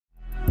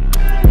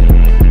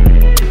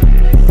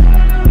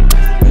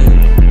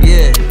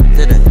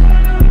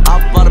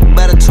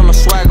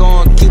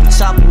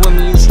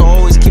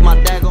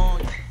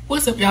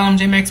What's up, y'all? I'm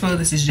J.Maxwell.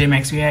 This is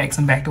J.Max Reax.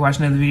 I'm back to watch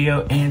another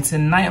video, and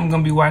tonight I'm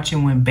gonna be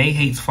watching When Bae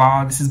Hates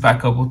Fall. This is by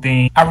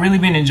CoupleThing. I've really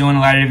been enjoying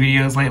a lot of the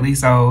videos lately,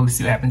 so let's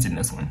see what happens in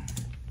this one.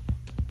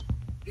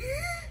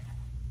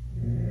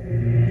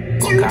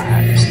 Oh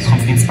god,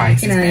 pumpkin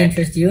spice. Can I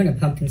interest you in a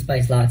pumpkin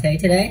spice latte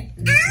today?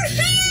 Oh,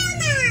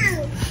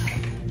 hell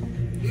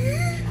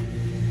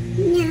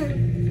no!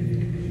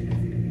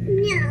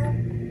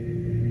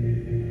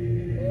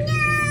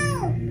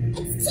 No.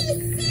 It's too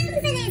soon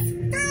for this,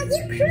 Fall,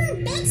 you cruel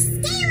bitch!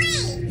 Stay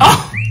away!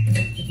 Oh!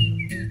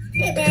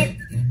 Hey, babe.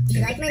 Do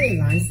you like my new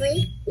long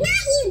sleeve? Not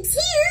you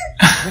too!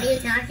 What are you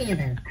talking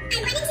about? I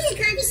went into the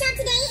coffee shop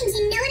today, and do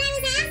you know what I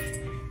was asked?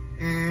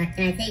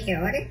 Can I take your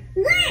order?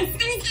 Worse,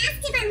 I was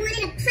asked if I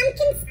wanted a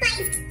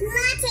pumpkin-spiced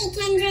latte,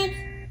 Kendrick.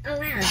 Oh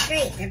wow, that's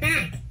great. They're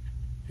back.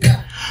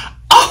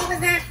 Oh! What was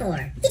that for?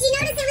 Did you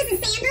notice there was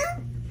a sandal?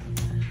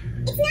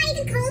 It's not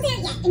even cold out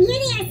yet, and here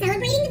they are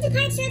celebrating the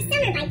departure of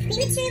summer by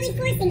prematurely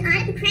forcing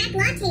autumn crack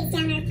lattes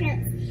down our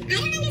throats. I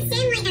don't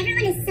understand why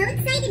everyone is so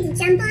excited to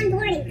jump on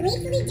board and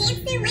gleefully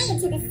dance their way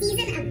into the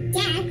season of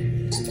death,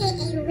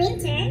 aka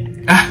winter.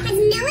 Has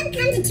no one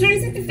come to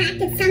terms with the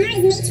fact that summer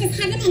is nature's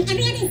heaven and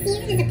every other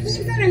season is a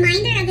painful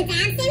reminder of its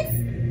absence?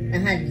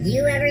 Well, have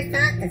you ever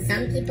thought that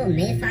some people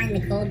may find the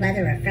cold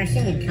weather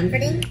refreshing and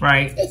comforting?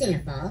 Right. Speaking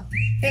of fall,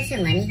 Chris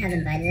and Lenny have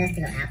invited us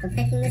to go apple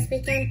picking this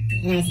weekend,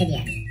 and I said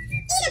yes.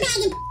 Eat a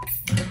bag of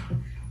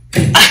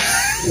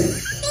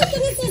Thank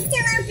goodness you're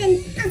still open.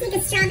 I'll take a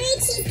strawberry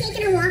cheesecake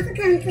and a waffle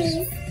cone,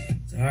 please.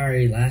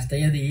 Sorry, last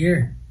day of the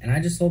year, and I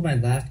just sold my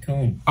last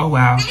cone. Oh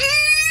wow.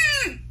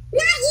 Ah! Not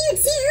you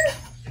too!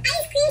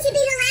 Ice cream should be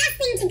the last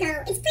thing to go.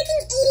 It's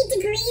freaking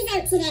 80 degrees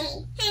out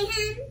today. Hey,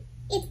 hon,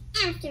 it's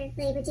after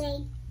Labor Day.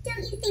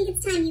 Don't you think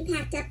it's time you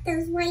packed up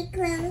those white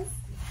clothes?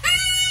 Ah!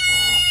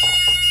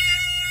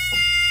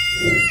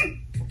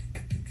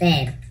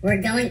 Babe,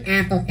 we're going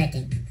apple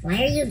picking. Why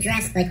are you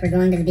dressed like we're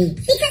going to the beach?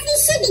 Because we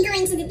should be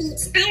going to the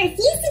beach. I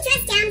refuse to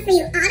dress down for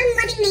you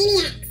autumn-loving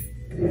maniacs.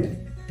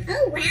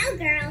 Oh, wow,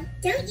 girl.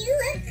 Don't you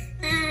look,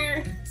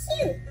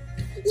 cute.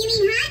 You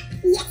mean hot?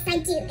 Yes, I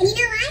do. And you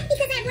know why?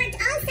 Because I've worked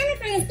all summer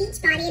for this beach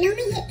body and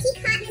only hit peak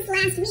hotness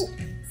last week.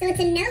 So it's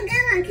a no-go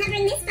on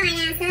covering this fine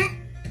ass up.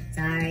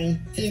 Sorry,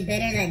 she's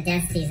bitter that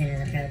death season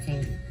is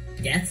approaching.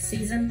 Death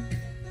season?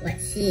 What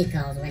she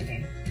calls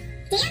winter.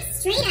 Damn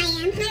straight I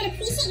am, and I'd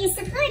appreciate your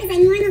support as I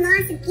mourn the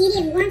loss of beauty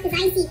and warmth as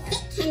I see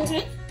fit,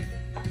 Kendrick.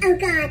 Oh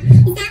god, is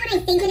that what I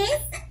think it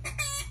is?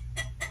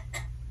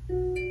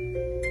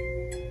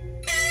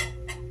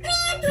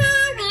 Grandpa,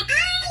 where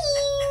are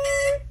you?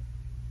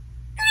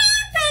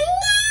 Grandpa,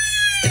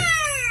 no!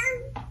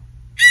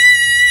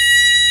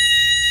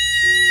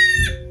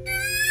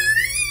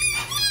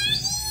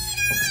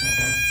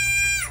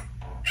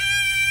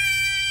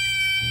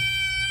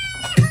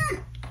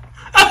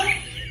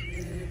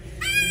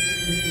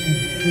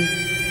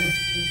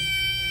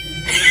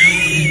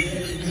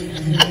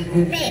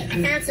 Babe, I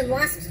found some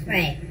wasp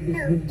spray.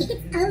 Oh,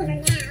 it's over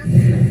now.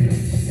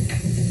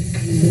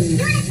 You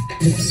wanna f***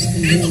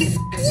 me? I'm gonna f***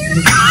 you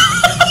up!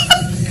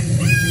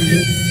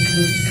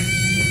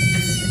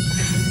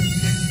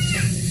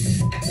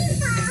 You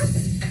fall.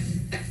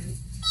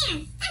 There,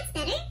 that's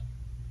better.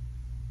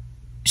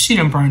 She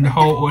done burned the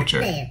whole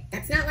orchard. Babe,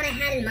 that's not what I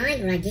had in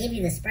mind when I gave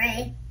you the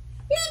spray.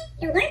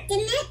 Meh, it worked,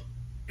 didn't it?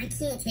 I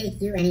can't take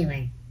you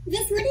anywhere.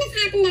 This wouldn't have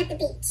happened at the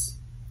beach.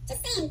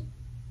 Just saying.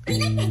 I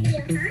like that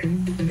view,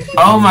 huh?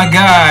 Oh my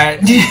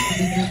god.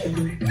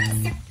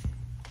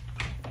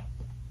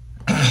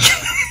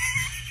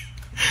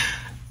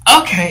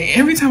 Okay,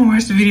 every time I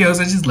watch the videos,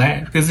 I just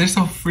laugh because they're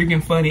so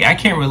freaking funny. I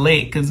can't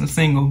relate because I'm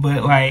single,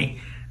 but like,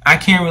 I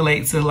can't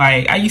relate to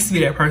like, I used to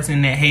be that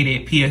person that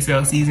hated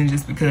PSL season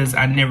just because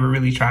I never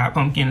really tried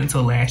pumpkin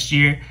until last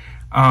year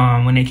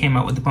when they came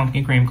out with the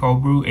pumpkin cream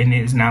cold brew, and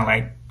it's now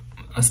like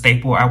a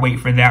staple. I wait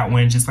for that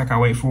one just like I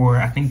wait for,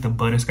 I think, the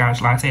butterscotch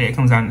latte that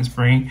comes out in the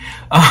spring.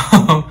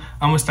 I'm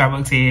a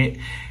Starbucks head.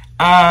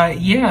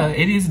 Yeah,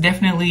 it is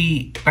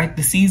definitely like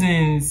the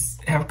seasons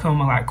have come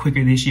a lot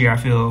quicker this year. I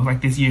feel like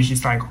this year's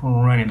just like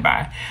running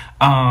by.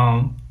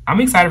 I'm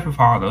excited for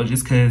fall though,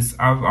 just because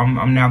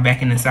I'm now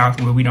back in the South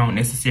where we don't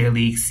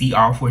necessarily see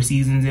all 4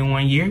 seasons in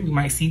one year. We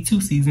might see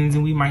 2 seasons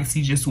and we might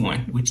see just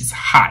one, which is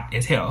hot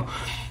as hell.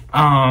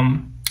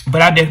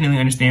 But I definitely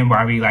understand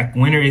Barbie. Like,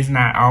 winter is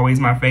not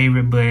always my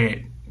favorite, but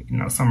you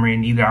know, summer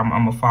ain't either.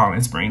 I'm a fall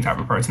and spring type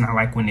of person. I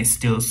like when it's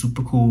still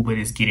super cool, but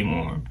it's getting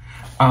warm.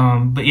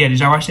 But yeah, did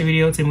y'all watch the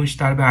video? Tell me what you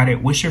thought about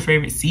it. What's your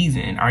favorite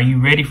season? Are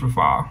you ready for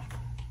fall?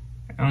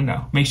 I don't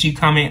know. Make sure you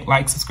comment,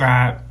 like,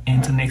 subscribe, and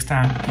until next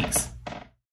time, peace.